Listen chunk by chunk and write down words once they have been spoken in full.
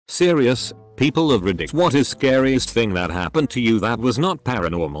serious, people of Reddit? What is scariest thing that happened to you that was not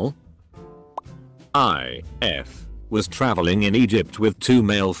paranormal? I was traveling in Egypt with two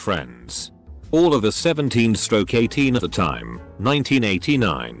male friends. All of us 17/18 at the time,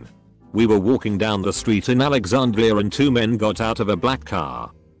 1989. We were walking down the street in Alexandria and two men got out of a black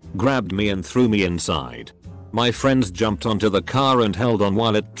car, grabbed me and threw me inside. My friends jumped onto the car and held on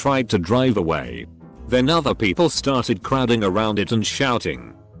while it tried to drive away. Then other people started crowding around it and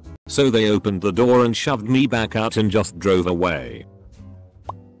shouting. So they opened the door and shoved me back out and just drove away.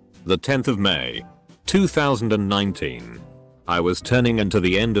 The 10th of May, 2019. I was turning into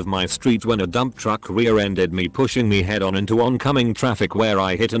the end of my street when a dump truck rear-ended me, pushing me head-on into oncoming traffic where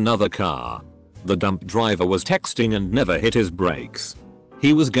I hit another car. The dump driver was texting and never hit his brakes.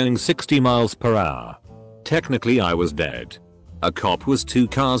 He was going 60 miles per hour. Technically I was dead. A cop was 2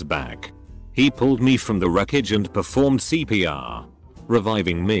 cars back. He pulled me from the wreckage and performed CPR,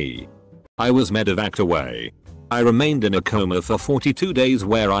 reviving me. I was medevaced away. I remained in a coma for 42 days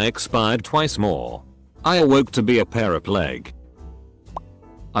where I expired twice more. I awoke to be a paraplegic.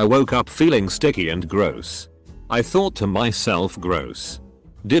 I woke up feeling sticky and gross. I thought to myself, gross.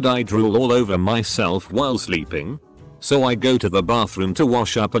 Did I drool all over myself while sleeping? So I go to the bathroom to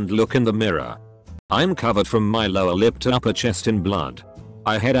wash up and look in the mirror. I'm covered from my lower lip to upper chest in blood.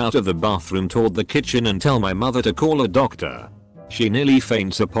 I head out of the bathroom toward the kitchen and tell my mother to call a doctor. She nearly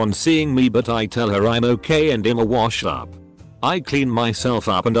faints upon seeing me, but I tell her I'm okay and am a wash up. I clean myself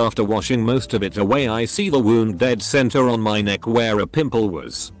up and after washing most of it away I see the wound dead center on my neck where a pimple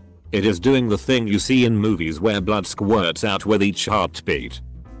was. It is doing the thing you see in movies where blood squirts out with each heartbeat.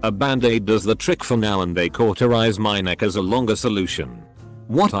 A band-aid does the trick for now and they cauterize my neck as a longer solution.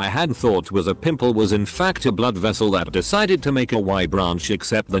 What I had thought was a pimple was in fact a blood vessel that decided to make a Y branch,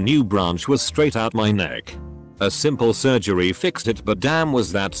 except the new branch was straight out my neck. A simple surgery fixed it, but damn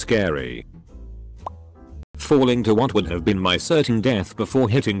was that scary. Falling to what would have been my certain death before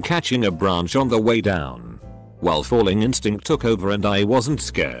catching a branch on the way down. While falling, instinct took over and I wasn't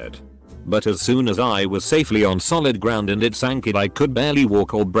scared. But as soon as I was safely on solid ground and it sank I could barely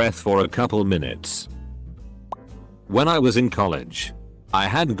walk or breath for a couple minutes. When I was in college, I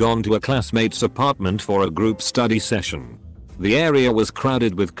had gone to a classmate's apartment for a group study session. The area was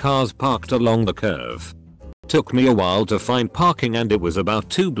crowded with cars parked along the curve. Took me a while to find parking and it was about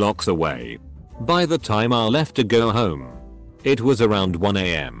 2 blocks away. By the time I left to go home, it was around 1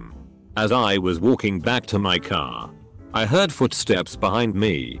 AM. As I was walking back to my car, I heard footsteps behind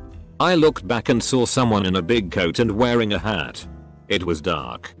me. I looked back and saw someone in a big coat and wearing a hat. It was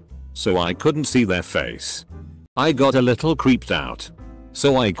dark, so I couldn't see their face. I got a little creeped out,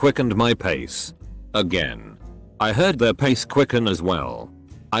 so I quickened my pace. Again, I heard their pace quicken as well.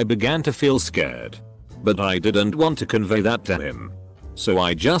 I began to feel scared, but I didn't want to convey that to him. So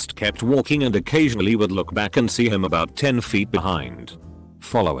I just kept walking and occasionally would look back and see him about 10 feet behind,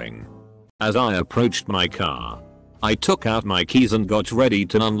 following. As I approached my car, I took out my keys and got ready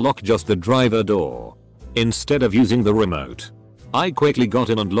to unlock just the driver door. Instead of using the remote, I quickly got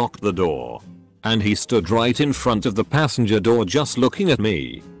in and locked the door. And he stood right in front of the passenger door just looking at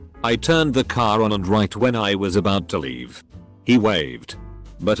me. I turned the car on and right when I was about to leave, he waved,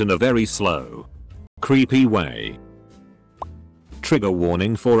 but in a very slow, creepy way. Trigger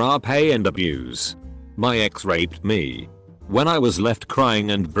warning for rape and abuse. My ex raped me. When I was left crying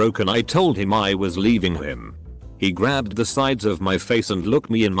and broken I told him I was leaving him. He grabbed the sides of my face and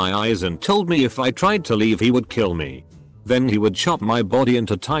looked me in my eyes and told me if I tried to leave he would kill me. Then he would chop my body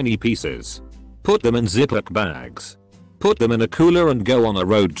into tiny pieces, put them in Ziploc bags, put them in a cooler and go on a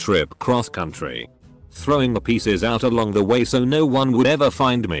road trip cross country, throwing the pieces out along the way so no one would ever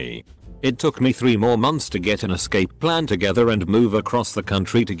find me. It took me 3 more months to get an escape plan together and move across the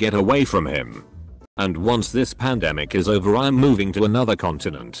country to get away from him. And once this pandemic is over I'm moving to another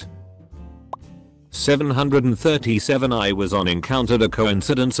continent. 737 I was on encountered a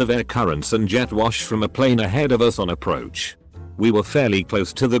coincidence of air currents and jet wash from a plane ahead of us on approach. We were fairly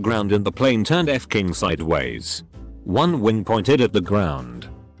close to the ground and the plane turned f-king sideways. One wing pointed at the ground,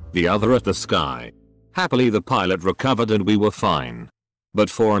 the other at the sky. Happily the pilot recovered and we were fine. But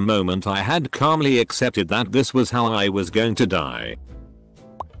for a moment I had calmly accepted that this was how I was going to die.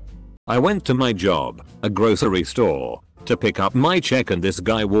 I went to my job, a grocery store, to pick up my check and this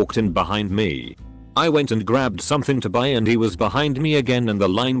guy walked in behind me. I went and grabbed something to buy and he was behind me again in the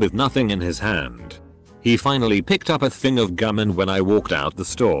line with nothing in his hand. He finally picked up a thing of gum and when I walked out the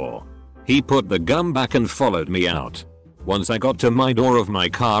store, he put the gum back and followed me out. Once I got to my door of my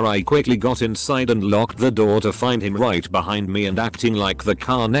car I quickly got inside and locked the door to find him right behind me and acting like the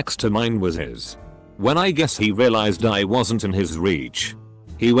car next to mine was his. When I guess he realized I wasn't in his reach,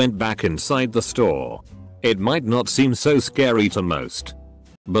 He went back inside the store. It might not seem so scary to most,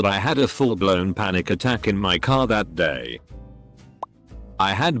 but I had a full-blown panic attack in my car that day.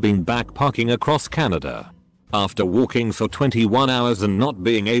 I had been backpacking across Canada. After walking for 21 hours and not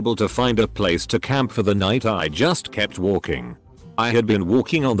being able to find a place to camp for the night, I just kept walking. I had been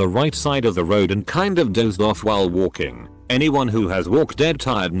walking on the right side of the road and kind of dozed off while walking. Anyone who has walked dead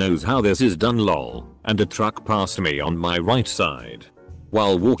tired knows how this is done, lol. And a truck passed me on my right side.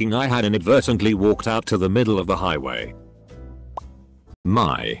 While walking, I had inadvertently walked out to the middle of the highway.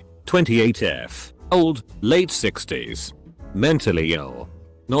 My 28F, old, late 60s, mentally ill,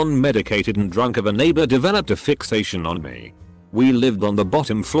 non-medicated and drunk of a neighbor developed a fixation on me. We lived on the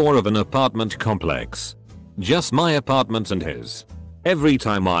bottom floor of an apartment complex. Just my apartment and his. Every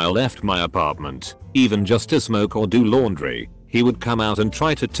time I left my apartment, even just to smoke or do laundry, he would come out and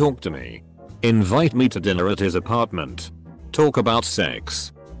try to talk to me. Invite me to dinner at his apartment. Talk about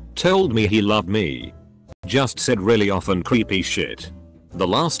sex. Told me he loved me. Just said really often creepy shit. The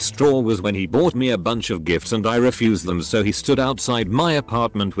last straw was when he bought me a bunch of gifts and I refused them, so he stood outside my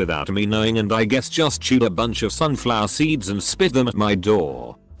apartment without me knowing and I guess just chewed a bunch of sunflower seeds and spit them at my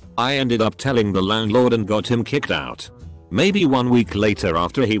door. I ended up telling the landlord and got him kicked out. Maybe 1 week later,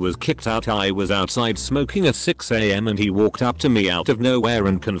 after he was kicked out, I was outside smoking at 6 AM and he walked up to me out of nowhere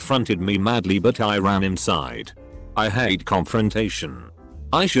and confronted me madly, but I ran inside. I hate confrontation.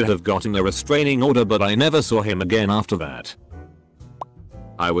 I should have gotten a restraining order, but I never saw him again after that.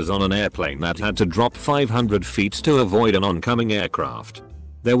 I was on an airplane that had to drop 500 feet to avoid an oncoming aircraft.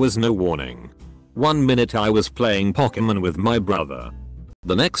 There was no warning. 1 minute I was playing Pokemon with my brother.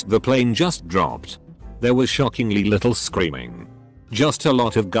 The next the plane just dropped. There was shockingly little screaming. Just a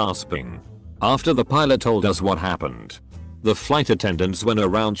lot of gasping. After the pilot told us what happened, the flight attendants went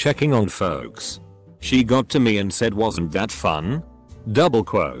around checking on folks. She got to me and said, "Wasn't that fun?" Double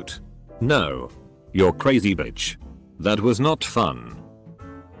quote. No. You're crazy bitch. That was not fun.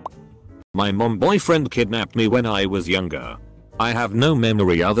 My mom boyfriend kidnapped me when I was younger. I have no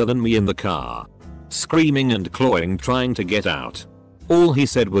memory other than me in the car, screaming and clawing trying to get out. All he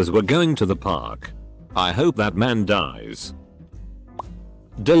said was, "We're going to the park." I hope that man dies.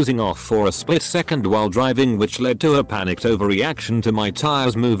 Dozing off for a split second while driving, which led to a panicked overreaction to my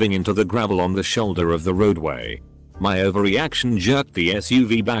tires moving into the gravel on the shoulder of the roadway. My overreaction jerked the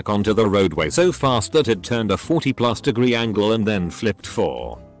SUV back onto the roadway so fast that it turned a 40+ degree angle and then flipped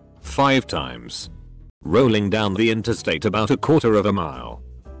 4-5 times, rolling down the interstate about a quarter of a mile.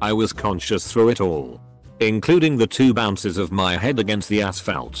 I was conscious through it all, including the 2 bounces of my head against the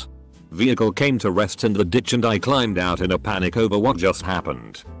asphalt. Vehicle came to rest in the ditch and I climbed out in a panic over what just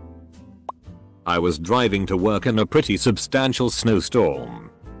happened. I was driving to work in a pretty substantial snowstorm.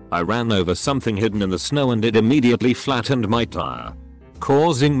 I ran over something hidden in the snow and it immediately flattened my tire,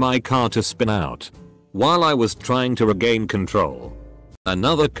 causing my car to spin out. While I was trying to regain control,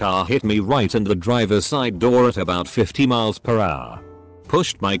 another car hit me right in the driver's side door at about 50 miles per hour.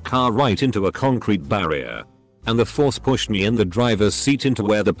 Pushed my car right into a concrete barrier, and the force pushed me in the driver's seat into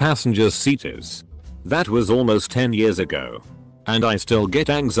where the passenger's seat is. That was almost 10 years ago, and I still get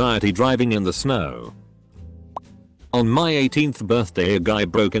anxiety driving in the snow. On my 18th birthday, a guy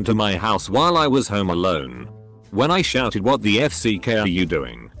broke into my house while I was home alone. When I shouted, "What the FCK are you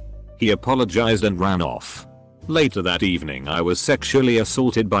doing?" he apologized and ran off. Later that evening, I was sexually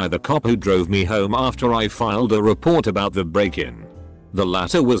assaulted by the cop who drove me home after I filed a report about the break-in. The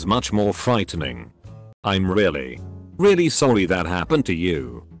latter was much more frightening. I'm really sorry that happened to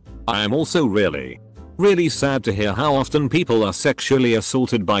you. I am also really sad to hear how often people are sexually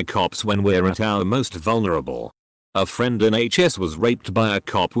assaulted by cops when we're at our most vulnerable. A friend in HS was raped by a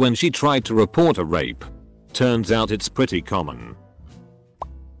cop when she tried to report a rape. Turns out it's pretty common.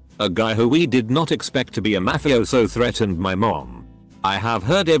 A guy who we did not expect to be a mafioso threatened my mom. I have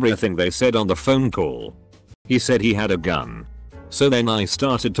heard everything they said on the phone call. He said he had a gun. So then I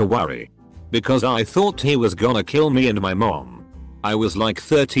started to worry, because I thought he was gonna kill me and my mom. I was like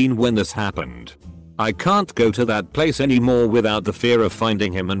 13 when this happened. I can't go to that place anymore without the fear of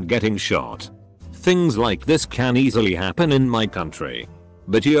finding him and getting shot. Things like this can easily happen in my country,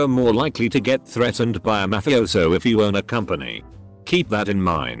 but you're more likely to get threatened by a mafioso if you own a company. Keep that in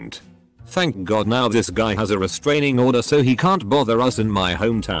mind. Thank God now this guy has a restraining order so he can't bother us in my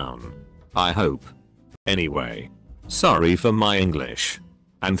hometown. I hope. Anyway, sorry for my English.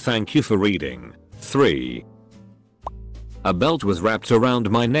 And thank you for reading. 3. A belt was wrapped around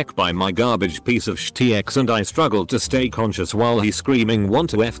my neck by my garbage piece of ShtX and I struggled to stay conscious while he screaming,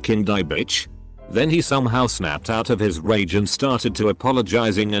 "Want to F-king die bitch?" Then he somehow snapped out of his rage and started to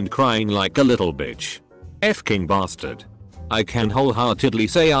apologizing and crying like a little bitch. F-king bastard. I can wholeheartedly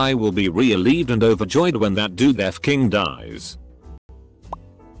say I will be relieved and overjoyed when that dude F-King dies.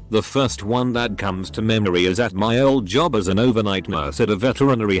 The first one that comes to memory is at my old job as an overnight nurse at a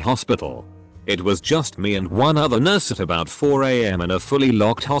veterinary hospital. It was just me and one other nurse at about 4 AM in a fully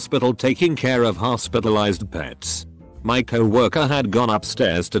locked hospital taking care of hospitalized pets. My co-worker had gone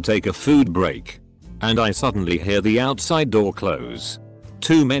upstairs to take a food break. And I suddenly hear the outside door close.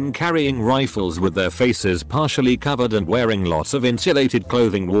 Two men carrying rifles with their faces partially covered and wearing lots of insulated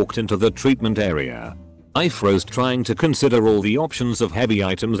clothing walked into the treatment area. I froze trying to consider all the options of heavy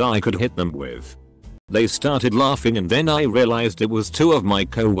items I could hit them with. They started laughing and then I realized it was two of my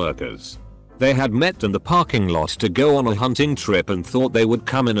co-workers. They had met in the parking lot to go on a hunting trip and thought they would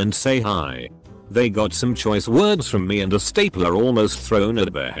come in and say hi. They got some choice words from me and a stapler almost thrown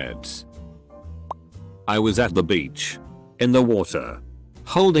at their heads. I was at the beach. In the water.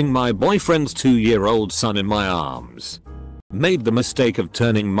 Holding my boyfriend's 2-year-old son in my arms. Made the mistake of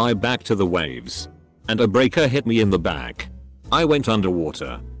turning my back to the waves. And a breaker hit me in the back. I went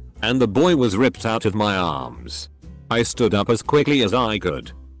underwater. And the boy was ripped out of my arms. I stood up as quickly as I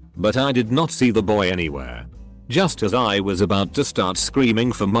could. But I did not see the boy anywhere. Just as I was about to start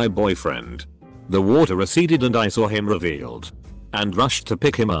screaming for my boyfriend. The water receded and I saw him revealed. And rushed to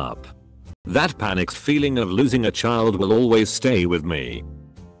pick him up. That panicked feeling of losing a child will always stay with me.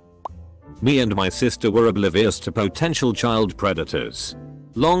 Me and my sister were oblivious to potential child predators.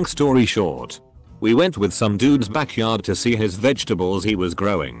 Long story short. We went with some dude's backyard to see his vegetables he was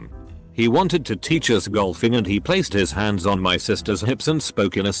growing. He wanted to teach us golfing and he placed his hands on my sister's hips and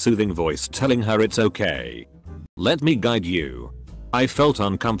spoke in a soothing voice telling her it's okay. Let me guide you. I felt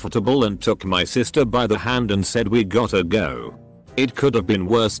uncomfortable and took my sister by the hand and said we gotta go. It could have been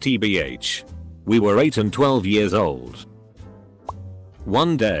worse tbh. We were 8 and 12 years old.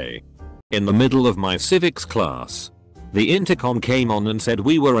 One day. In the middle of my civics class. The intercom came on and said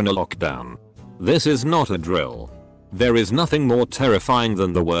we were in a lockdown. This is not a drill. There is nothing more terrifying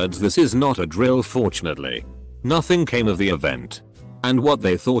than the words "this is not a drill." Fortunately. Nothing came of the event. And what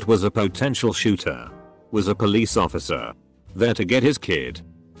they thought was a potential shooter. Was a police officer. There to get his kid.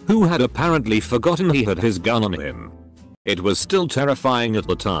 Who had apparently forgotten he had his gun on him. It was still terrifying at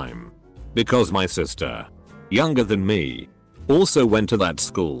the time. Because my sister. Younger than me. Also went to that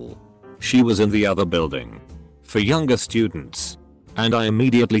school. She was in the other building. For younger students. And I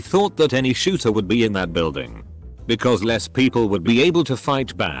immediately thought that any shooter would be in that building. Because less people would be able to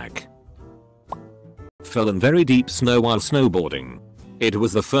fight back. Fell in very deep snow while snowboarding. It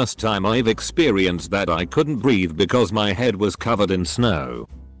was the first time I've experienced that I couldn't breathe because my head was covered in snow.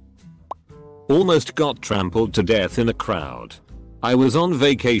 Almost got trampled to death in a crowd. I was on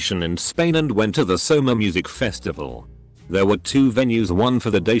vacation in Spain and went to the Soma Music Festival. There were two venues, one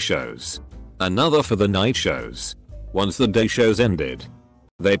for the day shows. Another for the night shows. Once the day shows ended.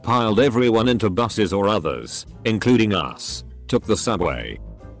 They piled everyone into buses or others, including us, took the subway.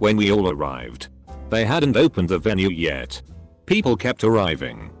 When we all arrived. They hadn't opened the venue yet. People kept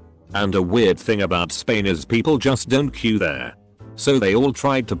arriving. And a weird thing about Spain is people just don't queue there. So they all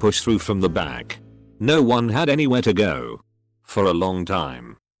tried to push through from the back. No one had anywhere to go. For a long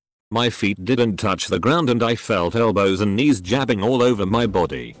time. My feet didn't touch the ground and I felt elbows and knees jabbing all over my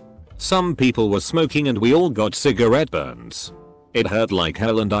body. Some people were smoking and we all got cigarette burns. It hurt like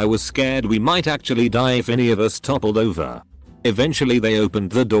hell and I was scared we might actually die if any of us toppled over. Eventually they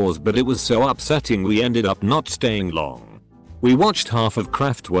opened the doors but it was so upsetting we ended up not staying long. We watched half of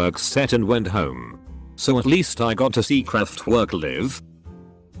Kraftwerk's set and went home. So at least I got to see Kraftwerk live.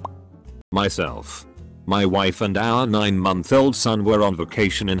 Myself. My wife and our 9-month-old son were on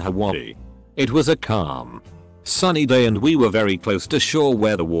vacation in Hawaii. It was a calm, sunny day and we were very close to shore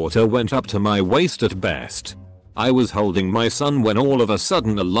where the water went up to my waist at best. I was holding my son when all of a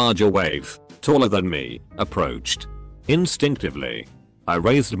sudden a larger wave, taller than me, approached. Instinctively, I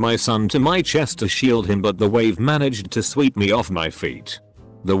raised my son to my chest to shield him but the wave managed to sweep me off my feet.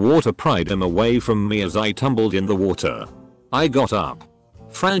 The water pried him away from me as I tumbled in the water. I got up,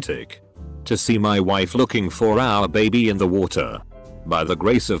 frantic, to see my wife looking for our baby in the water. By the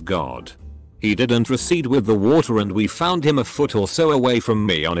grace of God, he didn't recede with the water and we found him a foot or so away from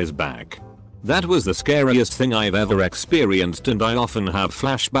me on his back. That was the scariest thing I've ever experienced and I often have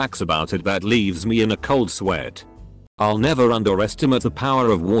flashbacks about it that leaves me in a cold sweat. I'll never underestimate the power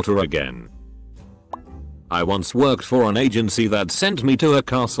of water again. I once worked for an agency that sent me to a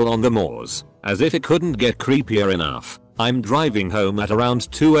castle on the moors, as if it couldn't get creepier enough. I'm driving home at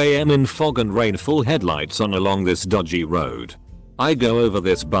around 2 AM in fog and rain, full headlights on along this dodgy road. I go over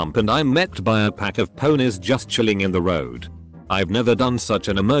this bump and I'm met by a pack of ponies just chilling in the road. I've never done such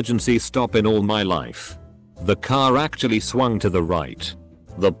an emergency stop in all my life. The car actually swung to the right.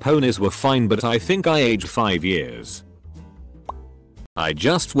 The ponies were fine, but I think I aged 5 years. I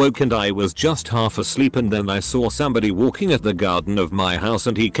just woke and I was just half asleep, and then I saw somebody walking at the garden of my house,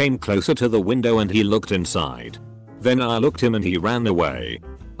 and he came closer to the window and he looked inside. Then I looked him and he ran away.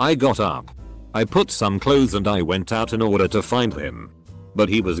 I got up. I put some clothes and I went out in order to find him. But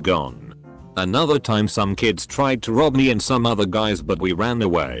he was gone. Another time some kids tried to rob me and some other guys, but we ran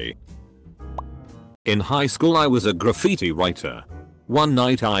away. In high school I was a graffiti writer. One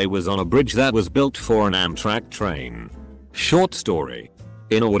night I was on a bridge that was built for an Amtrak train. Short story.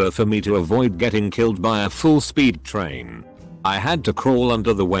 In order for me to avoid getting killed by a full speed train, I had to crawl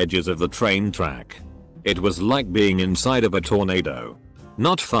under the wedges of the train track. It was like being inside of a tornado.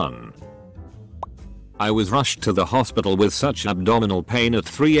 Not fun. I was rushed to the hospital with such abdominal pain at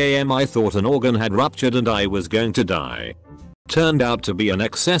 3 AM I thought an organ had ruptured and I was going to die. Turned out to be an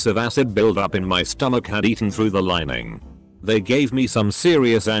excessive acid buildup in my stomach had eaten through the lining. They gave me some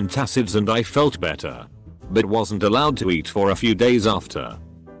serious antacids and I felt better, but wasn't allowed to eat for a few days after.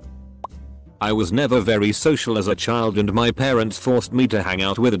 I was never very social as a child and my parents forced me to hang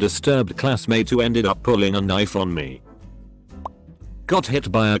out with a disturbed classmate who ended up pulling a knife on me. Got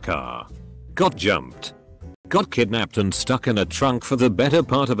hit by a car. Got jumped. Got kidnapped and stuck in a trunk for the better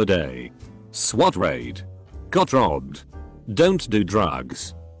part of a day. SWAT raid. Got robbed. Don't do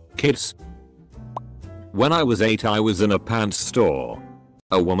drugs. Kids. When I was 8 I was in a pants store.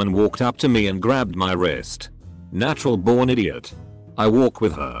 A woman walked up to me and grabbed my wrist. Natural born idiot. I walk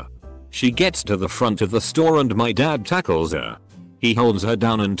with her. She gets to the front of the store and my dad tackles her. He holds her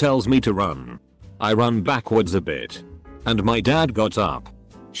down and tells me to run. I run backwards a bit. And my dad got up.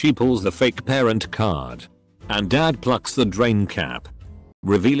 She pulls the fake parent card. And dad plucks the drain cap,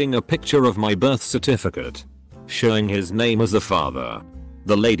 revealing a picture of my birth certificate, showing his name as the father.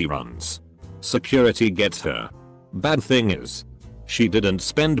 The lady runs. Security gets her. Bad thing is, she didn't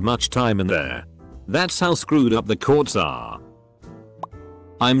spend much time in there. That's how screwed up the courts are.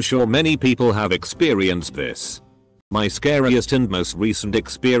 I'm sure many people have experienced this. My scariest and most recent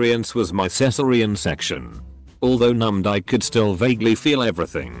experience was my cesarean section. Although numbed, I could still vaguely feel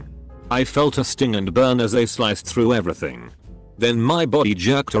everything. I felt a sting and burn as they sliced through everything. Then my body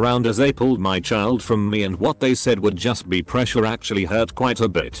jerked around as they pulled my child from me, and what they said would just be pressure actually hurt quite a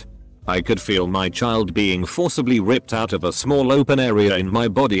bit. I could feel my child being forcibly ripped out of a small open area in my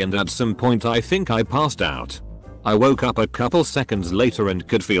body, and at some point I think I passed out. I woke up a couple seconds later and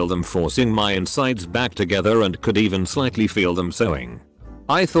could feel them forcing my insides back together and could even slightly feel them sewing.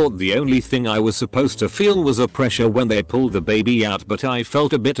 I thought the only thing I was supposed to feel was a pressure when they pulled the baby out, but I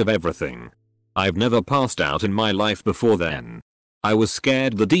felt a bit of everything. I've never passed out in my life before then. I was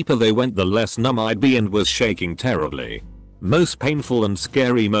scared the deeper they went the less numb I'd be, and was shaking terribly. Most painful and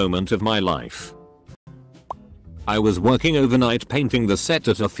scary moment of my life. I was working overnight painting the set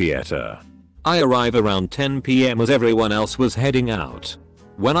at a theater. I arrive around 10 PM as everyone else was heading out.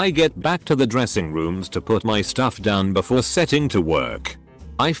 When I get back to the dressing rooms to put my stuff down before setting to work,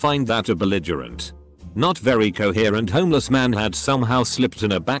 I find that a belligerent, not very coherent homeless man had somehow slipped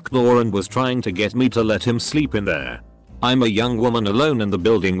in a back door and was trying to get me to let him sleep in there. I'm a young woman alone in the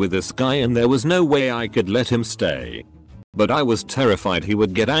building with this guy, and there was no way I could let him stay. But I was terrified he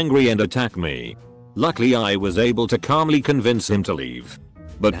would get angry and attack me. Luckily I was able to calmly convince him to leave.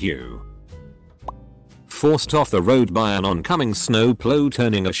 But Hugh, forced off the road by an oncoming snowplow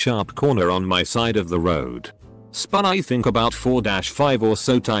turning a sharp corner on my side of the road. Spun I think about 4-5 or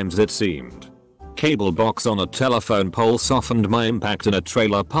so times it seemed. Cable box on a telephone pole softened my impact in a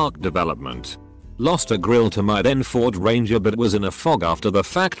trailer park development. Lost a grill to my then Ford Ranger, but was in a fog after the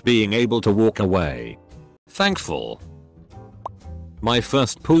fact, being able to walk away. Thankful. My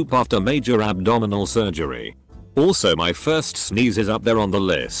first poop after major abdominal surgery. Also my first sneeze is up there on the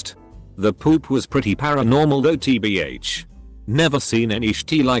list. The poop was pretty paranormal though, TBH. Never seen any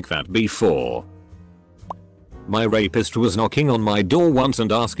shit like that before. My rapist was knocking on my door once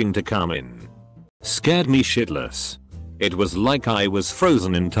and asking to come in. Scared me shitless. It was like I was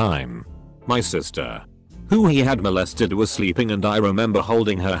frozen in time. My sister, who he had molested, was sleeping, and I remember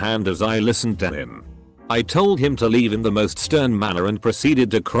holding her hand as I listened to him. I told him to leave in the most stern manner and proceeded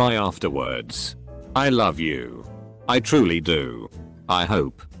to cry afterwards. I love you. I truly do. I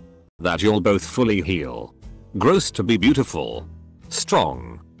hope that you'll both fully heal. Grows to be beautiful,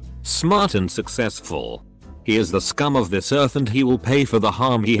 strong, smart and successful. He is the scum of this earth and he will pay for the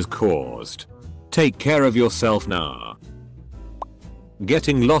harm he has caused. Take care of yourself now.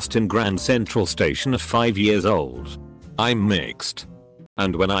 Getting lost in Grand Central Station at 5 years old. I'm mixed.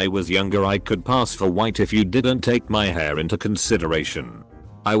 And when I was younger I could pass for white if you didn't take my hair into consideration.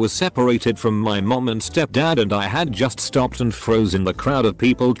 I was separated from my mom and stepdad and I had just stopped and froze in the crowd of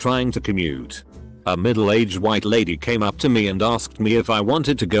people trying to commute. A middle-aged white lady came up to me and asked me if I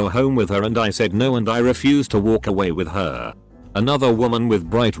wanted to go home with her and I said no and I refused to walk away with her. Another woman with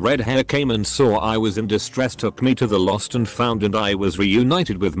bright red hair came and saw I was in distress, took me to the lost and found and I was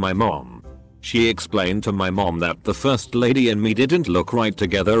reunited with my mom. She explained to my mom that the first lady and me didn't look right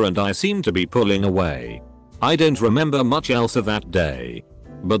together and I seemed to be pulling away. I don't remember much else of that day.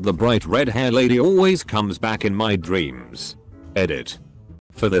 But the bright red hair lady always comes back in my dreams. Edit.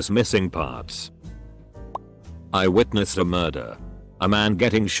 For this missing parts. I witnessed a murder. A man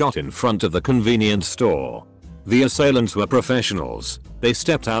getting shot in front of the convenience store. The assailants were professionals. They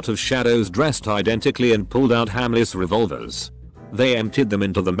stepped out of shadows dressed identically and pulled out hammerless revolvers. They emptied them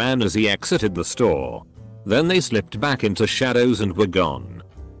into the man as he exited the store. Then they slipped back into shadows and were gone.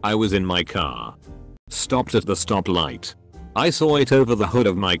 I was in my car. Stopped at the stoplight. I saw it over the hood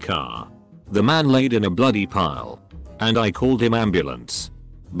of my car. The man laid in a bloody pile. And I called him ambulance.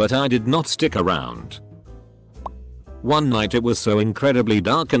 But I did not stick around. One night it was so incredibly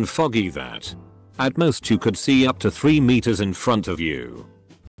dark and foggy that at most you could see up to 3 meters in front of you.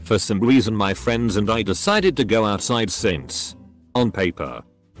 For some reason my friends and I decided to go outside since, on paper,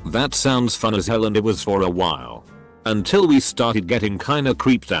 that sounds fun as hell and it was for a while. Until we started getting kinda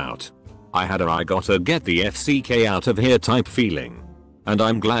creeped out. I had a I gotta get the FCK out of here type feeling. And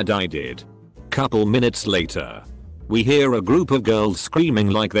I'm glad I did. Couple minutes later, we hear a group of girls screaming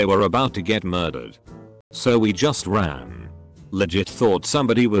like they were about to get murdered. So we just ran. Legit thought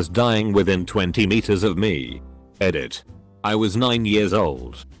somebody was dying within 20 meters of me. Edit. I was 9 years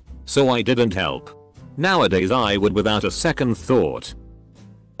old. So I didn't help. Nowadays I would without a second thought.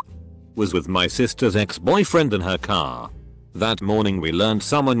 Was with my sister's ex-boyfriend in her car. That morning we learned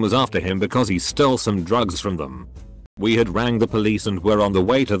someone was after him because he stole some drugs from them. We had rang the police and were on the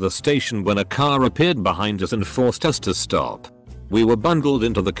way to the station when a car appeared behind us and forced us to stop. We were bundled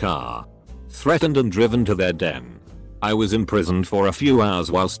into the car, threatened and driven to their den. I was imprisoned for a few hours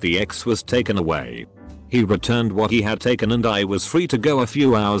whilst the ex was taken away. He returned what he had taken and I was free to go a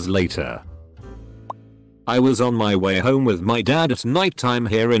few hours later. I was on my way home with my dad at nighttime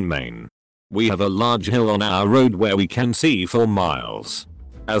here in Maine. We have a large hill on our road where we can see for miles.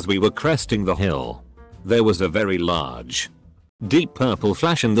 As we were cresting the hill, there was a very large, deep purple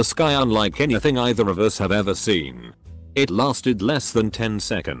flash in the sky unlike anything either of us have ever seen. It lasted less than 10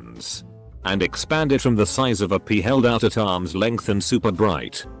 seconds. And expanded from the size of a pea held out at arm's length and super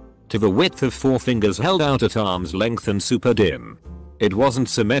bright to the width of 4 fingers held out at arm's length and super dim. It wasn't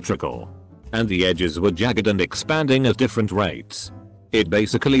symmetrical. And the edges were jagged and expanding at different rates. It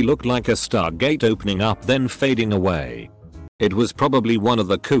basically looked like a stargate opening up then fading away. It was probably one of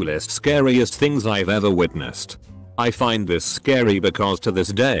the coolest, scariest things I've ever witnessed. I find this scary because to this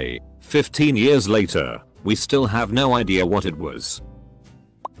day, 15 years later, we still have no idea what it was.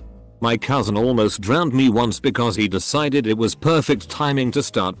 My cousin almost drowned me once because he decided it was perfect timing to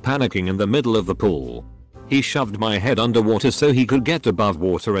start panicking in the middle of the pool. He shoved my head underwater so he could get above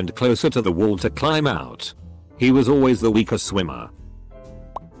water and closer to the wall to climb out. He was always the weaker swimmer.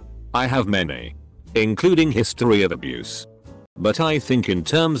 I have many, including history of abuse. But I think in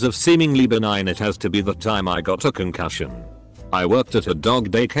terms of seemingly benign it has to be the time I got a concussion. I worked at a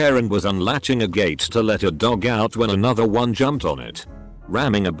dog daycare and was unlatching a gate to let a dog out when another one jumped on it,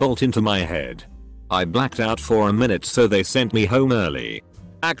 ramming a bolt into my head. I blacked out for a minute so they sent me home early.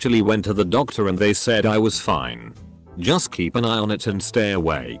 Actually went to the doctor and they said I was fine. Just keep an eye on it and stay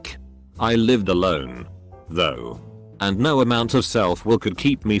awake. I lived alone, though. And no amount of self-will could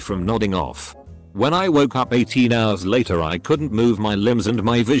keep me from nodding off. When I woke up 18 hours later I couldn't move my limbs and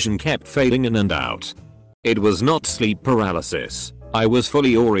my vision kept fading in and out. It was not sleep paralysis. I was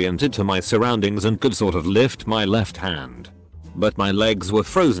fully oriented to my surroundings and could sort of lift my left hand. But my legs were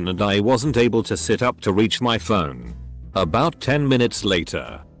frozen and I wasn't able to sit up to reach my phone. About 10 minutes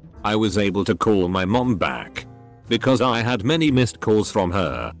later, I was able to call my mom back. Because I had many missed calls from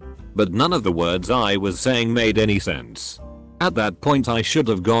her. But none of the words I was saying made any sense. At that point I should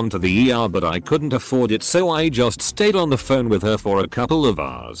have gone to the ER but I couldn't afford it so I just stayed on the phone with her for a couple of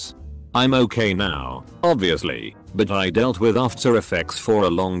hours. I'm okay now, obviously, but I dealt with after effects for a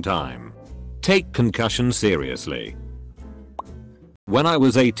long time. Take concussion seriously. When I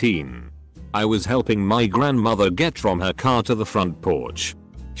was 18, I was helping my grandmother get from her car to the front porch.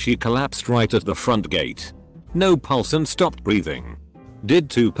 She collapsed right at the front gate. No pulse and stopped breathing. Did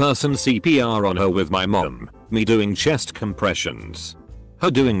 2-person CPR on her with my mom, me doing chest compressions, her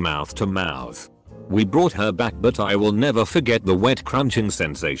doing mouth to mouth. We brought her back but I will never forget the wet crunching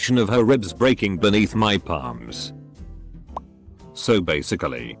sensation of her ribs breaking beneath my palms. So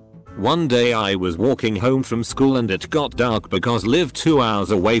basically, one day I was walking home from school and it got dark because I lived 2 hours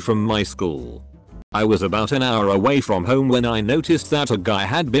away from my school. I was about an hour away from home when I noticed that a guy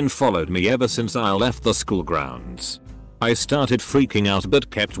had been followed me ever since I left the school grounds. I started freaking out but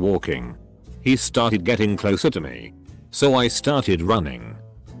kept walking. He started getting closer to me. So I started running.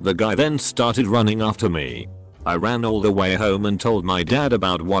 The guy then started running after me. I ran all the way home and told my dad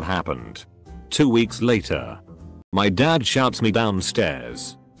about what happened. 2 weeks later, my dad shouts me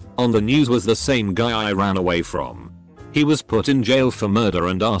downstairs. On the news was the same guy I ran away from. He was put in jail for murder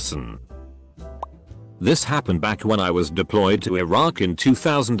and arson. This happened back when I was deployed to Iraq in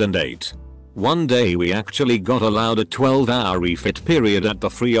 2008. One day we actually got allowed a 12-hour refit period at the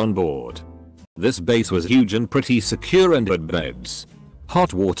free on board. This base was huge and pretty secure and had beds,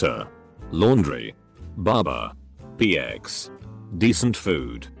 hot water, laundry, barber, PX, decent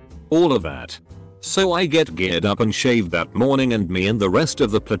food, all of that. So I get geared up and shaved that morning and me and the rest of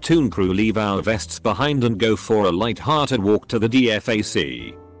the platoon crew leave our vests behind and go for a light-hearted walk to the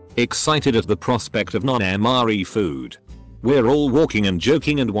DFAC. Excited at the prospect of non-MRE food. We're all walking and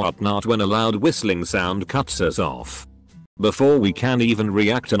joking and whatnot when a loud whistling sound cuts us off. Before we can even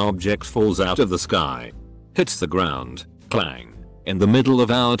react, an object falls out of the sky, hits the ground, clang, in the middle of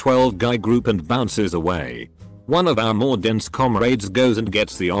our 12-guy group and bounces away. One of our more dense comrades goes and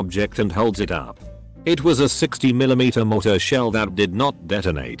gets the object and holds it up. It was a 60mm mortar shell that did not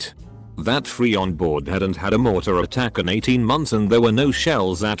detonate. That free on board hadn't had a mortar attack in 18 months and there were no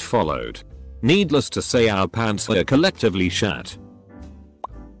shells that followed. Needless to say, our pants were collectively shat.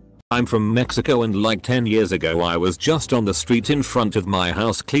 I'm from Mexico and like 10 years ago I was just on the street in front of my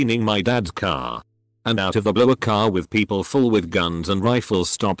house cleaning my dad's car. And out of the blue a car with people full with guns and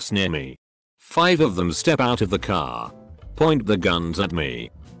rifles stops near me. 5 of them step out of the car, point the guns at me,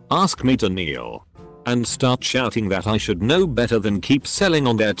 ask me to kneel, and start shouting that I should know better than keep selling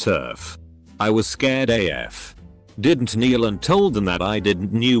on their turf. I was scared AF. Didn't kneel and told them that I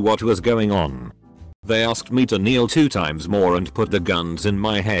didn't knew what was going on. They asked me to kneel 2 times more and put the guns in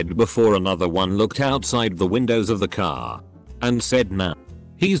my head before another one looked outside the windows of the car and said, "Nah,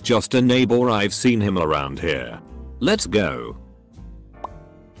 he's just a neighbor, I've seen him around here. Let's go."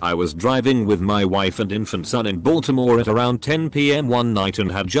 I was driving with my wife and infant son in Baltimore at around 10 PM one night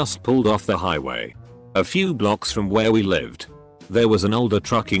and had just pulled off the highway. A few blocks from where we lived, there was an older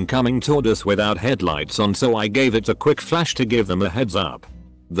truck incoming toward us without headlights on, so I gave it a quick flash to give them a heads up.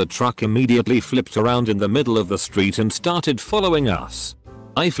 The truck immediately flipped around in the middle of the street and started following us.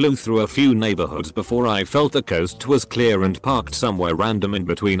 I flew through a few neighborhoods before I felt the coast was clear and parked somewhere random in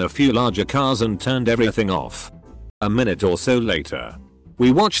between a few larger cars and turned everything off. A minute or so later,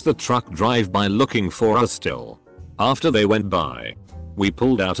 we watched the truck drive by looking for us still. After they went by, we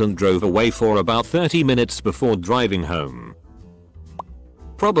pulled out and drove away for about 30 minutes before driving home.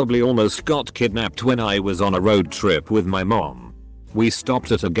 Probably almost got kidnapped when I was on a road trip with my mom. We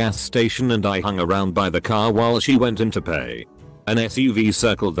stopped at a gas station and I hung around by the car while she went in to pay. An SUV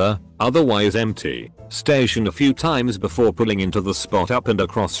circled the, otherwise empty, station a few times before pulling into the spot up and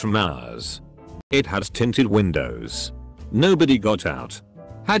across from ours. It had tinted windows. Nobody got out.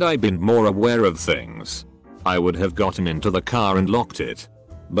 Had I been more aware of things, I would have gotten into the car and locked it.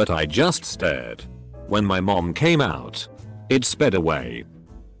 But I just stared. When my mom came out, it sped away.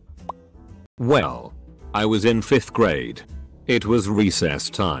 Well, I was in 5th grade. It was recess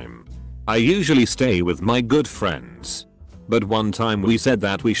time. I usually stay with my good friends. But one time we said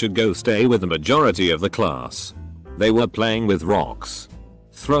that we should go stay with the majority of the class. They were playing with rocks,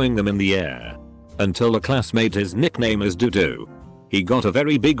 throwing them in the air, until a classmate, his nickname is Doo-Doo. He got a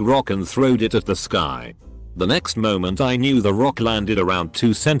very big rock and throwed it at the sky. The next moment I knew the rock landed around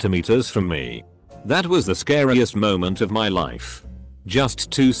 2 centimeters from me. That was the scariest moment of my life. Just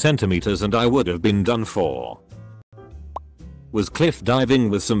 2 centimeters and I would have been done for. Was cliff diving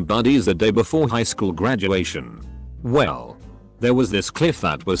with some buddies the day before high school graduation. Well, there was this cliff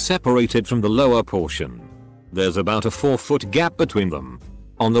that was separated from the lower portion. There's about a 4-foot gap between them.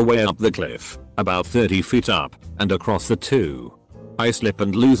 On the way up the cliff, about 30 feet up, and across the 2, I slip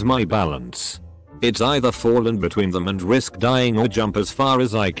and lose my balance. It's either fall in between them and risk dying or jump as far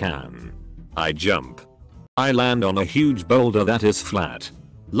as I can. I jump. I land on a huge boulder that is flat.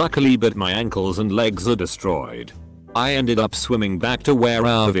 Luckily, but my ankles and legs are destroyed. I ended up swimming back to where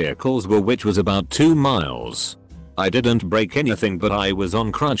our vehicles were, which was about 2 miles. I didn't break anything, but I was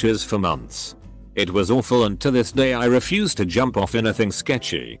on crutches for months. It was awful, and to this day I refuse to jump off anything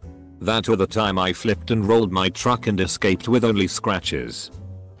sketchy. That or the time I flipped and rolled my truck and escaped with only scratches.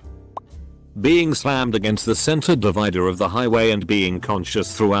 Being slammed against the center divider of the highway and being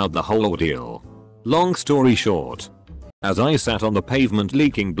conscious throughout the whole ordeal. Long story short, As I sat on the pavement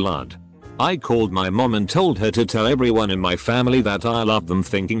leaking blood, I called my mom and told her to tell everyone in my family that I loved them,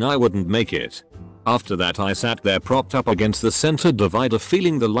 thinking I wouldn't make it. After that I sat there propped up against the center divider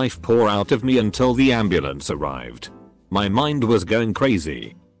feeling the life pour out of me until the ambulance arrived. My mind was going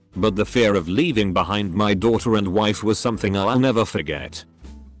crazy. But the fear of leaving behind my daughter and wife was something I'll never forget.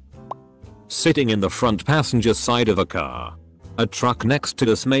 Sitting in the front passenger side of a car. A truck next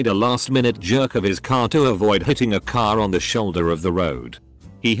to us made a last-minute jerk of his car to avoid hitting a car on the shoulder of the road.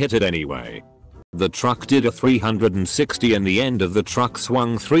 He hit it anyway. The truck did a 360 and the end of the truck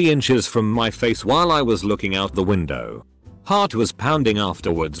swung 3 inches from my face while I was looking out the window. Heart was pounding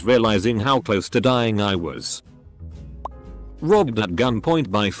afterwards, realizing how close to dying I was. Robbed at gunpoint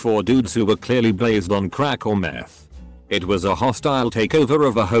by 4 dudes who were clearly blazed on crack or meth. It was a hostile takeover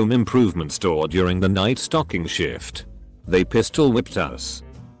of a home improvement store during the night stocking shift. They pistol whipped us,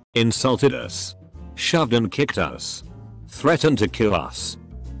 insulted us, shoved and kicked us, threatened to kill us.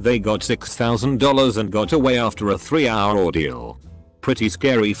 They got $6,000 and got away after a 3-hour ordeal. Pretty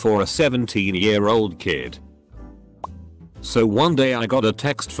scary for a 17-year-old kid. So one day I got a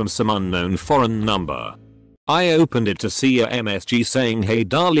text from some unknown foreign number. I opened it to see a MSG saying, "Hey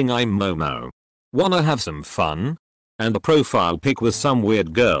darling, I'm Momo. Wanna have some fun?" And the profile pic was some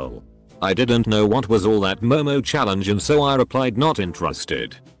weird girl. I didn't know what was all that Momo challenge, and so I replied not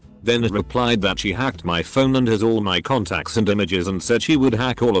interested. Then it replied that she hacked my phone and has all my contacts and images and said she would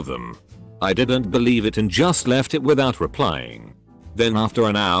hack all of them. I didn't believe it and just left it without replying. Then after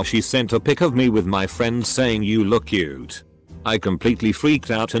an hour she sent a pic of me with my friends saying, "You look cute." I completely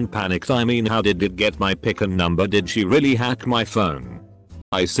freaked out and panicked. I mean, how did it get my pic and number? Did she really hack my phone?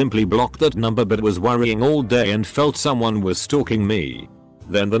 I simply blocked that number but was worrying all day and felt someone was stalking me.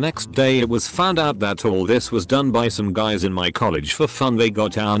 Then the next day it was found out that all this was done by some guys in my college for fun. They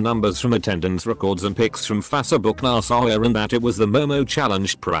got our numbers from attendance records and pics from Facebook Nassau, and that it was the Momo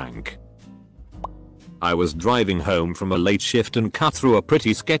challenge prank. I was driving home from a late shift and cut through a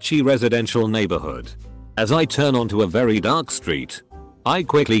pretty sketchy residential neighborhood. As I turn onto a very dark street, I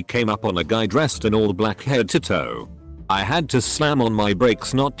quickly came up on a guy dressed in all black head to toe. I had to slam on my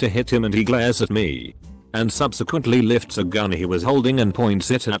brakes not to hit him, and he glares at me and subsequently lifts a gun he was holding and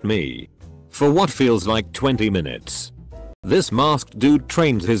points it at me. For what feels like 20 minutes. This masked dude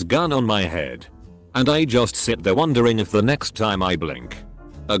trains his gun on my head. And I just sit there wondering if the next time I blink,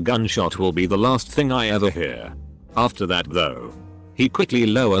 a gunshot will be the last thing I ever hear. After that though, he quickly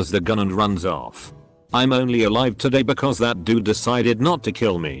lowers the gun and runs off. I'm only alive today because that dude decided not to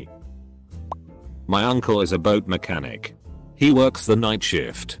kill me. My uncle is a boat mechanic. He works the night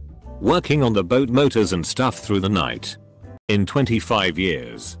shift, working on the boat motors and stuff through the night. In 25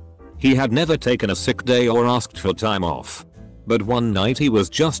 years, he had never taken a sick day or asked for time off. But one night he was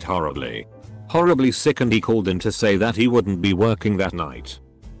just horribly sick and he called in to say that he wouldn't be working that night.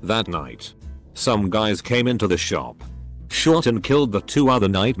 That night, some guys came into the shop, shot and killed the 2 other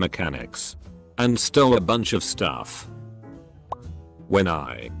night mechanics, and stole a bunch of stuff. When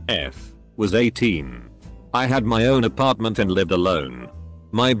I was 18, I had my own apartment and lived alone.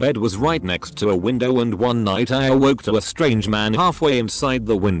 My bed was right next to a window, and one night I awoke to a strange man halfway inside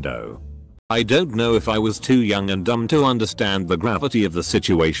the window. I don't know if I was too young and dumb to understand the gravity of the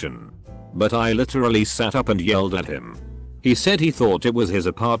situation, but I literally sat up and yelled at him. He said he thought it was his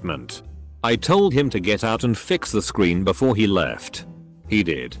apartment. I told him to get out and fix the screen before he left. He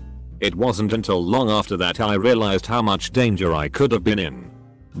did. It wasn't until long after that I realized how much danger I could have been in.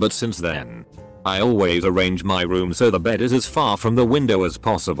 But since then, I always arrange my room so the bed is as far from the window as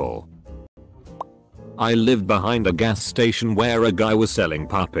possible. I lived behind a gas station where a guy was selling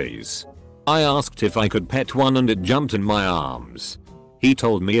puppies. I asked if I could pet one and it jumped in my arms. He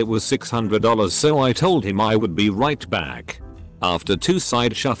told me it was $600, so I told him I would be right back. After 2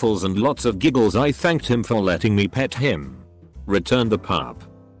 side shuffles and lots of giggles, I thanked him for letting me pet him, returned the pup,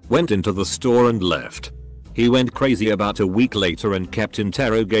 went into the store and left. He went crazy about a week later and kept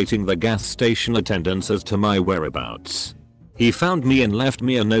interrogating the gas station attendants as to my whereabouts. He found me and left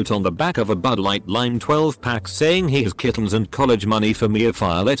me a note on the back of a Bud Light Lime 12 pack saying he has kittens and college money for me if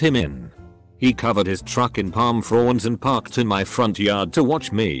I let him in. He covered his truck in palm fronds and parked in my front yard to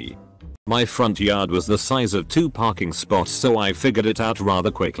watch me. My front yard was the size of 2 parking spots, so I figured it out rather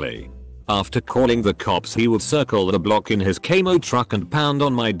quickly. After calling the cops, he would circle the block in his camo truck and pound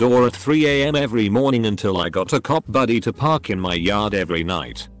on my door at 3 AM every morning until I got a cop buddy to park in my yard every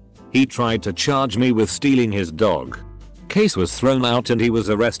night. He tried to charge me with stealing his dog. Case was thrown out and he was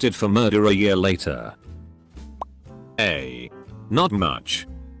arrested for murder a year later. Not much.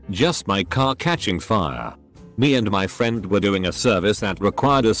 Just my car catching fire. Me and my friend were doing a service that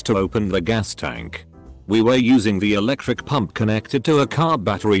required us to open the gas tank. We were using the electric pump connected to a car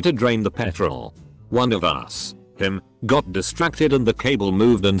battery to drain the petrol. One of us, him, got distracted and the cable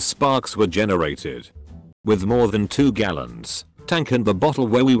moved and sparks were generated. With more than 2 gallons, tank and the bottle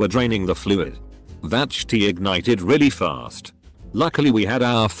where we were draining the fluid. That shit ignited really fast. Luckily we had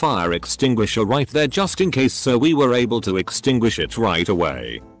our fire extinguisher right there just in case, so we were able to extinguish it right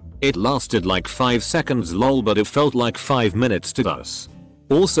away. It lasted like 5 seconds lol, but it felt like 5 minutes to us.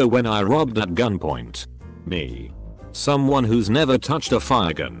 Also when I robbed at gunpoint. Me. Someone who's never touched a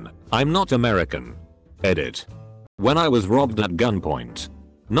fire gun. I'm not American. Edit. When I was robbed at gunpoint.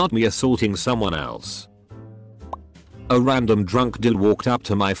 Not me assaulting someone else. A random drunk dude walked up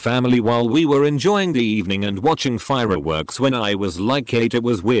to my family while we were enjoying the evening and watching fireworks when I was like 8. It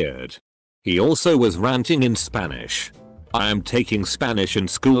was weird. He also was ranting in Spanish. I am taking Spanish in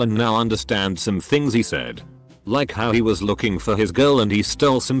school and now understand some things he said. Like how he was looking for his girl and he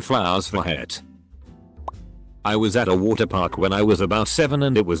stole some flowers for her. I was at a water park when I was about 7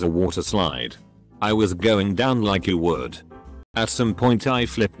 and it was a water slide. I was going down like you would. At some point I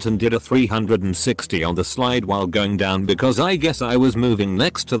flipped and did a 360 on the slide while going down because I guess I was moving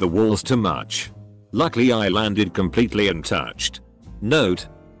next to the walls too much. Luckily I landed completely untouched. Note: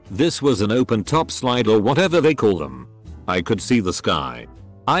 this was an open top slide or whatever they call them. I could see the sky.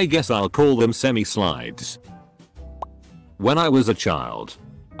 I guess I'll call them semi-slides. When I was a child,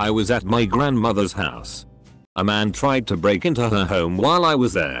 I was at my grandmother's house. A man tried to break into her home while I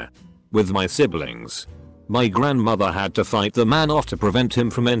was there with my siblings. My grandmother had to fight the man off to prevent him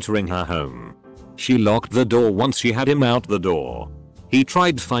from entering her home. She locked the door once she had him out the door. He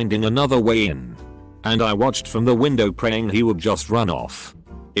tried finding another way in. And I watched from the window praying he would just run off.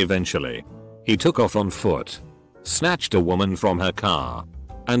 Eventually, he took off on foot, snatched a woman from her car,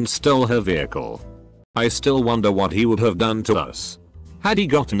 and stole her vehicle. I still wonder what he would have done to us had he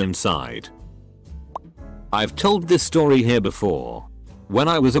gotten inside. I've told this story here before. When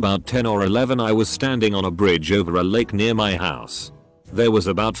I was about 10 or 11 I was standing on a bridge over a lake near my house. There was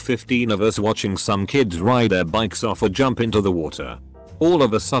about 15 of us watching some kids ride their bikes off or jump into the water. All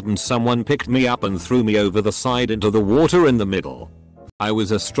of a sudden someone picked me up and threw me over the side into the water in the middle. I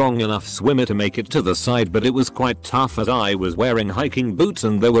was a strong enough swimmer to make it to the side, but it was quite tough as I was wearing hiking boots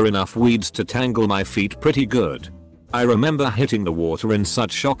and there were enough weeds to tangle my feet pretty good. I remember hitting the water in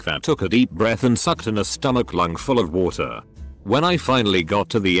such shock that I took a deep breath and sucked in a stomach lung full of water. When I finally got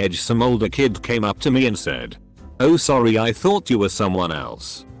to the edge, some older kid came up to me and said, "Oh sorry, I thought you were someone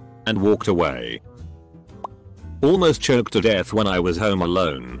else," and walked away. Almost choked to death when I was home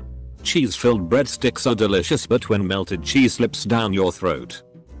alone. Cheese-filled breadsticks are delicious, but when melted cheese slips down your throat,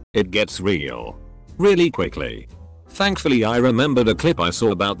 it gets real. Really quickly. Thankfully I remembered a clip I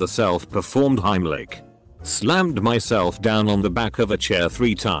saw about the self-performed Heimlich. Slammed myself down on the back of a chair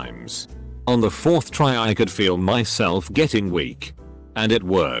 3 times. On the 4th try I could feel myself getting weak. And it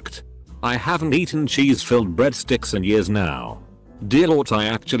worked. I haven't eaten cheese-filled breadsticks in years now. Dear Lord, I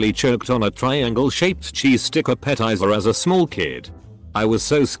actually choked on a triangle-shaped cheese stick appetizer as a small kid. I was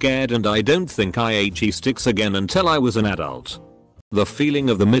so scared and I don't think I ate cheese sticks again until I was an adult. The feeling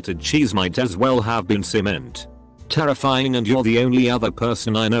of the mitted cheese might as well have been cement. Terrifying, and you're the only other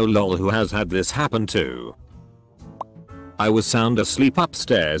person I know lol who has had this happen to. I was sound asleep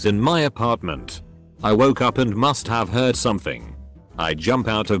upstairs in my apartment. I woke up and must have heard something. I jump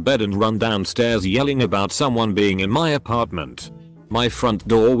out of bed and run downstairs yelling about someone being in my apartment. My front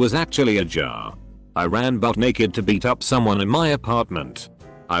door was actually ajar. I ran butt naked to beat up someone in my apartment.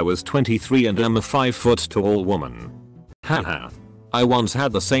 I was 23 and am a 5 foot tall woman. Haha. I once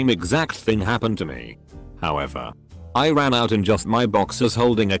had the same exact thing happen to me. However, I ran out in just my boxers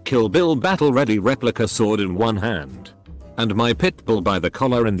holding a Kill Bill battle ready replica sword in one hand. And my pit bull by the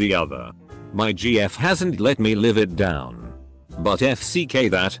collar in the other. My GF hasn't let me live it down. But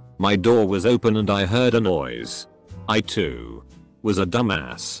FCK that, my door was open and I heard a noise. I too was a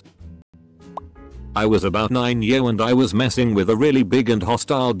dumbass. I was about 9 years and I was messing with a really big and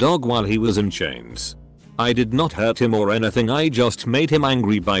hostile dog while he was in chains. I did not hurt him or anything, I just made him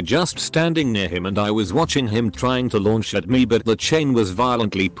angry by just standing near him and I was watching him trying to launch at me, but the chain was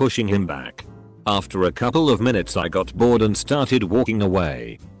violently pushing him back. After a couple of minutes I got bored and started walking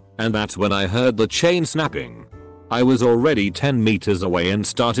away. And that's when I heard the chain snapping. I was already 10 meters away and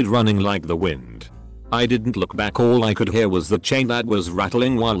started running like the wind. I didn't look back, all I could hear was the chain that was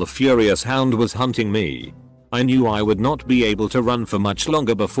rattling while the furious hound was hunting me. I knew I would not be able to run for much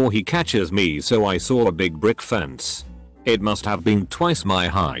longer before he catches me, so I saw a big brick fence. It must have been twice my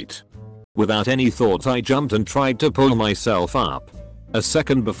height. Without any thought I jumped and tried to pull myself up. A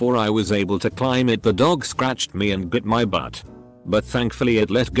second before I was able to climb it, the dog scratched me and bit my butt. But thankfully it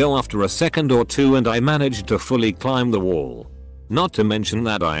let go after a second or two and I managed to fully climb the wall. Not to mention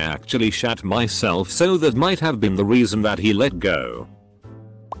that I actually shat myself, so that might have been the reason that he let go.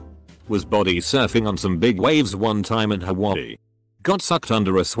 Was body surfing on some big waves one time in Hawaii. Got sucked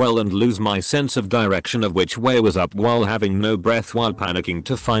under a swell and lose my sense of direction of which way was up while having no breath while panicking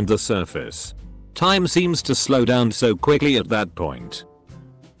to find the surface. Time seems to slow down so quickly at that point.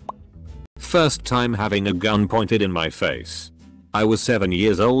 First time having a gun pointed in my face. I was 7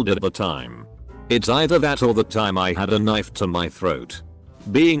 years old at the time. It's either that or the time I had a knife to my throat.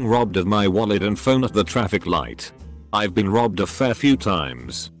 Being robbed of my wallet and phone at the traffic light. I've been robbed a fair few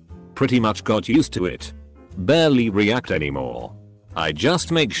times. Pretty much got used to it. Barely react anymore. I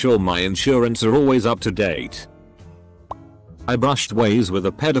just make sure my insurance are always up to date. I brushed ways with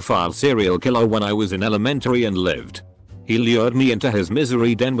a pedophile serial killer when I was in elementary and lived. He lured me into his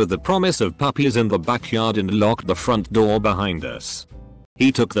misery den with the promise of puppies in the backyard and locked the front door behind us.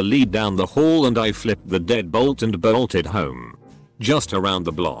 He took the lead down the hall and I flipped the deadbolt and bolted home. Just around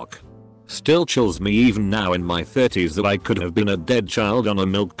the block. Still chills me even now in my 30s that I could have been a dead child on a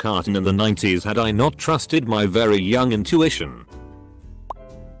milk carton in the 90s had I not trusted my very young intuition.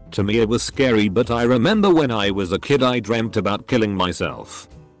 To me it was scary, but I remember when I was a kid I dreamt about killing myself.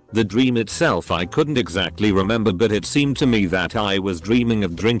 The dream itself I couldn't exactly remember, but it seemed to me that I was dreaming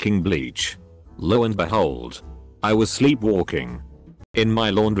of drinking bleach. Lo and behold, I was sleepwalking. In my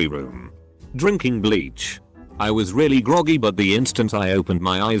laundry room. Drinking bleach. I was really groggy, but the instant I opened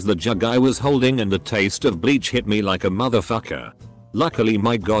my eyes the jug I was holding and the taste of bleach hit me like a motherfucker. Luckily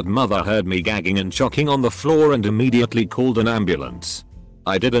my godmother heard me gagging and choking on the floor and immediately called an ambulance.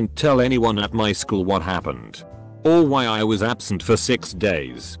 I didn't tell anyone at my school what happened. Or why I was absent for 6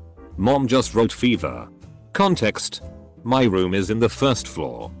 days. Mom just wrote fever. Context. My room is in the first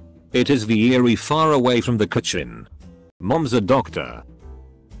floor. It is very far away from the kitchen. Mom's a doctor.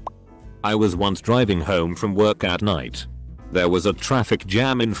 I was once driving home from work at night. There was a traffic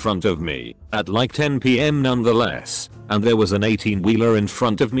jam in front of me, at like 10 PM nonetheless, and there was an 18-wheeler in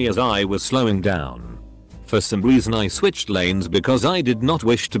front of me as I was slowing down. For some reason I switched lanes because I did not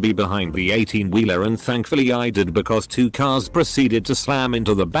wish to be behind the 18-wheeler, and thankfully I did, because 2 cars proceeded to slam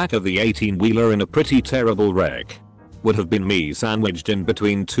into the back of the 18-wheeler in a pretty terrible wreck. Would have been me sandwiched in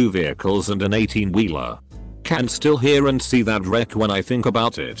between 2 vehicles and an 18-wheeler. Can still hear and see that wreck when I think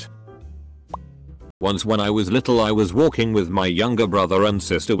about it. Once when I was little I was walking with my younger brother and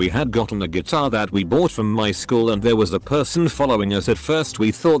sister. We had gotten a guitar that we bought from my school and there was a person following us. At first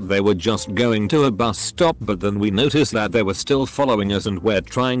we thought they were just going to a bus stop, but then we noticed that they were still following us and were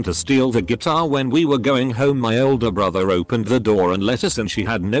trying to steal the guitar. When we were going home my older brother opened the door and let us in. She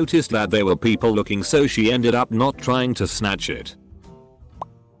had noticed that there were people looking, so she ended up not trying to snatch it.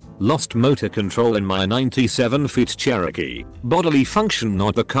 Lost motor control in my 97 Fit Cherokee. Bodily function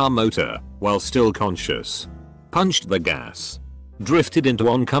not the car motor, while still conscious. Punched the gas. Drifted into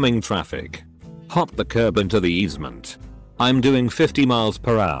oncoming traffic. Hopped the curb into the easement. I'm doing 50 miles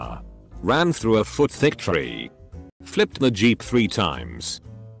per hour. Ran through a foot-thick tree. Flipped the Jeep 3 times.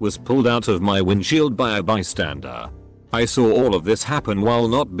 Was pulled out of my windshield by a bystander. I saw all of this happen while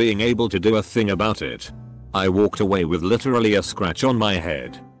not being able to do a thing about it. I walked away with literally a scratch on my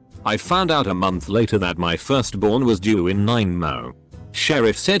head. I found out a month later that my firstborn was due in 9 mo.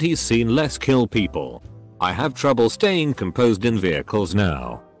 Sheriff said he's seen less kill people. I have trouble staying composed in vehicles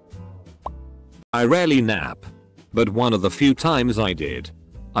now. I rarely nap. But one of the few times I did,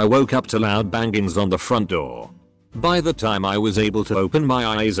 I woke up to loud bangings on the front door. By the time I was able to open my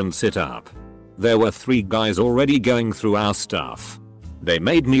eyes and sit up, there were 3 guys already going through our stuff. They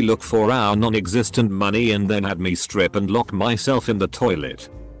made me look for our non-existent money and then had me strip and lock myself in the toilet.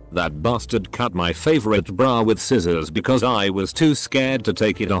 That bastard cut my favorite bra with scissors because I was too scared to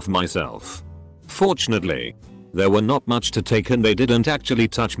take it off myself. Fortunately, there were not much to take and they didn't actually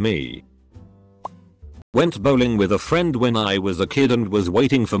touch me. Went bowling with a friend when I was a kid and was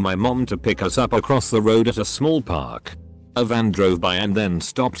waiting for my mom to pick us up across the road at a small park. A van drove by and then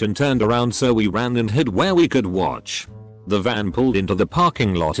stopped and turned around, so we ran and hid where we could watch. The van pulled into the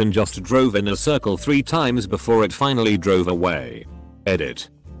parking lot and just drove in a circle 3 times before it finally drove away. Edit.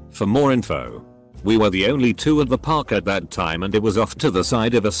 For more info. We were the only 2 at the park at that time and it was off to the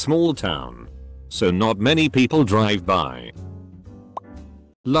side of a small town. So not many people drive by.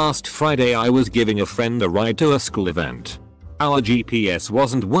 Last Friday I was giving a friend a ride to a school event. Our GPS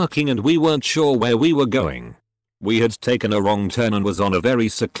wasn't working and we weren't sure where we were going. We had taken a wrong turn and was on a very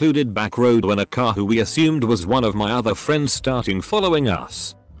secluded back road when a car who we assumed was one of my other friends started following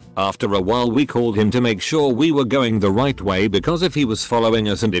us. After a while we called him to make sure we were going the right way, because if he was following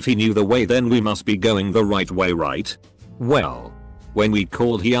us and if he knew the way then we must be going the right way, right? Well, when we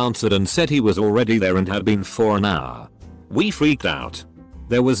called he answered and said he was already there and had been for an hour. We freaked out.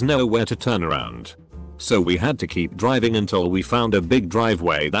 There was nowhere to turn around. So we had to keep driving until we found a big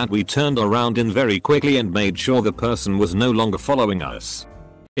driveway that we turned around in very quickly and made sure the person was no longer following us.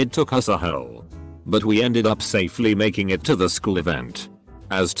 It took us a while, but we ended up safely making it to the school event.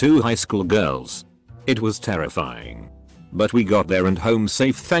 As two high school girls. It was terrifying. But we got there and home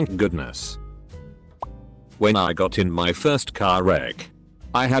safe, thank goodness. When I got in my first car wreck,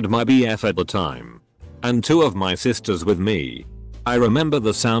 I had my BF at the time. And two of my sisters with me. I remember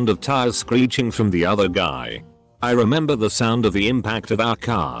the sound of tires screeching from the other guy. I remember the sound of the impact of our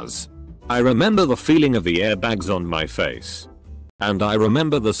cars. I remember the feeling of the airbags on my face. And I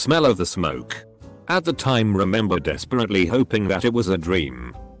remember the smell of the smoke. At the time remember desperately hoping that it was a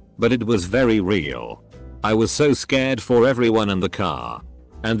dream. But it was very real. I was so scared for everyone in the car.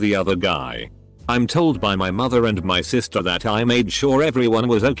 And the other guy. I'm told by my mother and my sister that I made sure everyone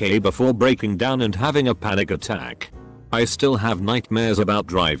was okay before breaking down and having a panic attack. I still have nightmares about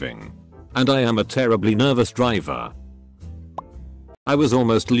driving. And I am a terribly nervous driver. I was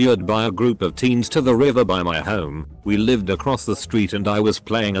almost lured by a group of teens to the river by my home. We lived across the street and I was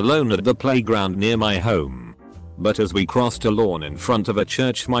playing alone at the playground near my home. But as we crossed a lawn in front of a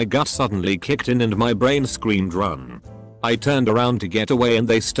church, my gut suddenly kicked in and my brain screamed run. I turned around to get away and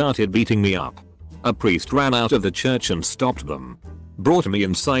they started beating me up. A priest ran out of the church and stopped them. Brought me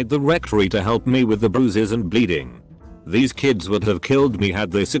inside the rectory to help me with the bruises and bleeding. These kids would have killed me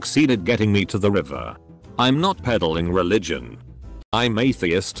had they succeeded getting me to the river. I'm not peddling religion. I'm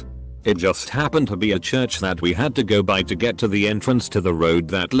atheist. It just happened to be a church that we had to go by to get to the entrance to the road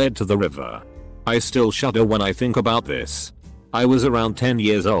that led to the river. I still shudder when I think about this. I was around 10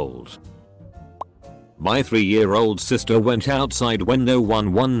 years old. My 3-year-old sister went outside when no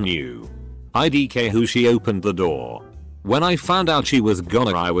one knew. IDK who she opened the door. When I found out she was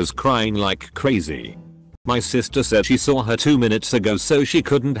gone I was crying like crazy. My sister said she saw her 2 minutes ago so she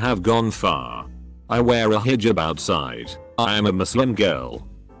couldn't have gone far. I wear a hijab outside. I am a Muslim girl.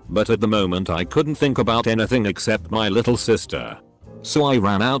 But at the moment I couldn't think about anything except my little sister. So I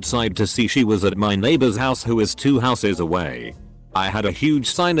ran outside to see she was at my neighbor's house who is 2 houses away. I had a huge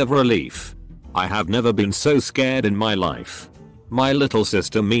sign of relief. I have never been so scared in my life. My little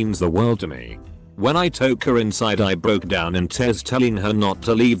sister means the world to me. When I took her inside I broke down in tears telling her not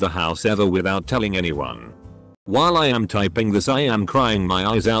to leave the house ever without telling anyone. While I am typing this I am crying my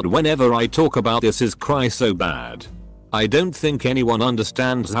eyes out whenever I talk about this is cry so bad. I don't think anyone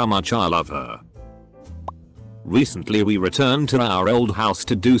understands how much I love her. Recently we returned to our old house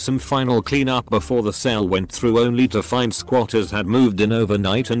to do some final cleanup before the sale went through only to find squatters had moved in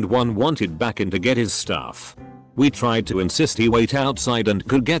overnight and one wanted back in to get his stuff. We tried to insist he wait outside and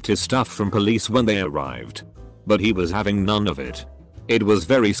could get his stuff from police when they arrived. But he was having none of it. It was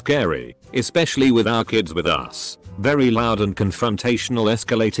very scary, especially with our kids with us. Very loud and confrontational,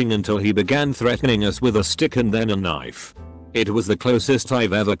 escalating until he began threatening us with a stick and then a knife. It was the closest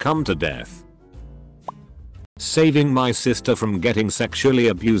I've ever come to death. Saving my sister from getting sexually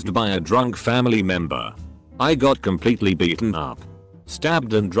abused by a drunk family member. I got completely beaten up.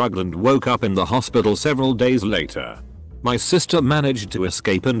 Stabbed and drugged and woke up in the hospital several days later. My sister managed to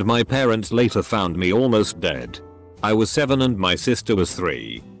escape and my parents later found me almost dead. I was 7 and my sister was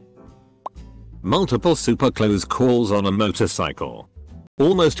 3. Multiple super close calls on a motorcycle.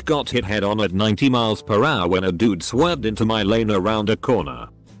 Almost got hit head on at 90 miles per hour when a dude swerved into my lane around a corner.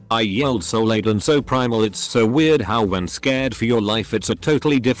 I yelled so late and so primal. It's so weird how when scared for your life it's a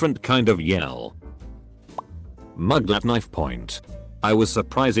totally different kind of yell. Mugged at knife point. I was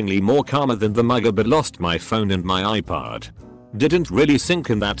surprisingly more calmer than the mugger but lost my phone and my iPod. Didn't really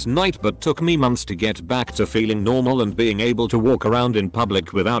sink in that night but took me months to get back to feeling normal and being able to walk around in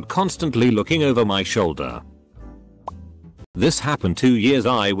public without constantly looking over my shoulder. This happened 2 years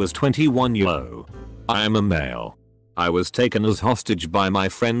I was 21 yo. I am a male. I was taken as hostage by my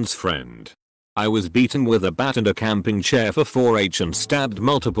friend's friend. I was beaten with a bat and a camping chair for 4-H and stabbed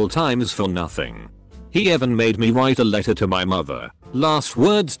multiple times for nothing. He even made me write a letter to my mother, last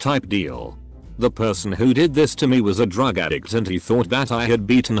words type deal. The person who did this to me was a drug addict and he thought that I had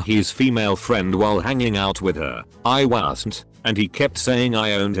beaten his female friend while hanging out with her. I wasn't, and he kept saying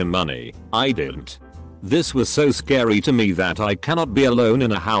I owed him money. I didn't. This was so scary to me that I cannot be alone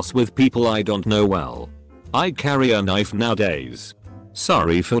in a house with people I don't know well. I carry a knife nowadays.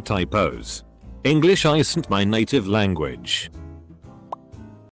 Sorry for typos. English isn't my native language.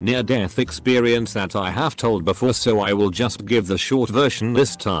 Near-death experience that I have told before so I will just give the short version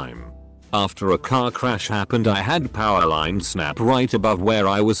this time. After a car crash happened, I had power lines snap right above where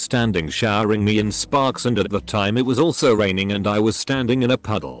I was standing, showering me in sparks, and at the time it was also raining and I was standing in a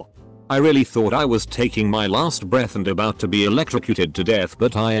puddle. I really thought I was taking my last breath and about to be electrocuted to death,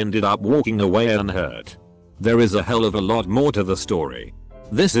 but I ended up walking away unhurt. There is a hell of a lot more to the story.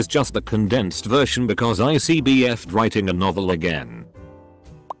 This is just the condensed version because I CBF'd writing a novel again.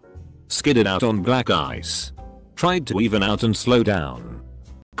 Skidded out on black ice. Tried to even out and slow down.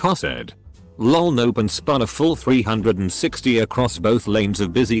 Cossaid. Lol, nope, and spun a full 360 across both lanes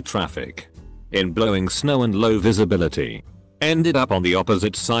of busy traffic. In blowing snow and low visibility. Ended up on the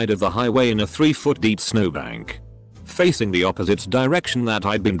opposite side of the highway in a 3-foot deep snowbank. Facing the opposite direction that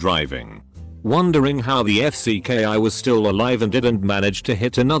I'd been driving. Wondering how the FCK I was still alive and didn't manage to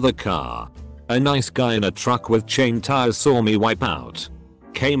hit another car. A nice guy in a truck with chain tires saw me wipe out.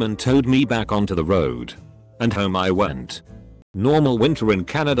 Came and towed me back onto the road. And home I went. Normal winter in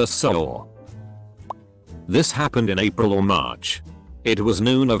Canada saw. This happened in April or March. It was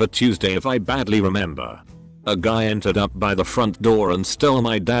noon of a Tuesday if I badly remember. A guy entered up by the front door and stole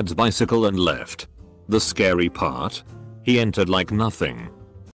my dad's bicycle and left. The scary part? He entered like nothing.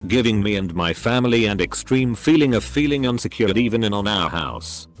 Giving me and my family an extreme feeling of feeling unsecured even in on our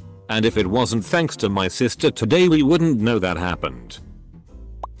house. And if it wasn't thanks to my sister today, we wouldn't know that happened.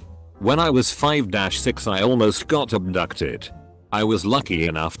 When I was 5-6 I almost got abducted. I was lucky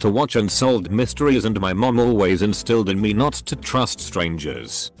enough to watch Unsolved Mysteries, and my mom always instilled in me not to trust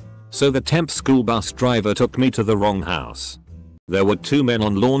strangers. So the temp school bus driver took me to the wrong house. There were 2 men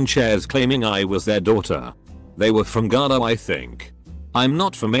on lawn chairs claiming I was their daughter. They were from Ghana, I think. I'm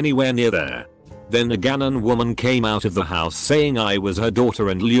not from anywhere near there. Then a Ghanaian woman came out of the house saying I was her daughter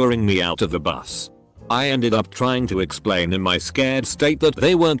and luring me out of the bus. I ended up trying to explain in my scared state that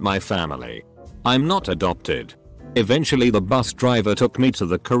they weren't my family. I'm not adopted. Eventually the bus driver took me to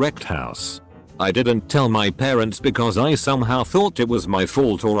the correct house. I didn't tell my parents because I somehow thought it was my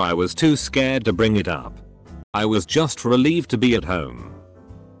fault, or I was too scared to bring it up. I was just relieved to be at home.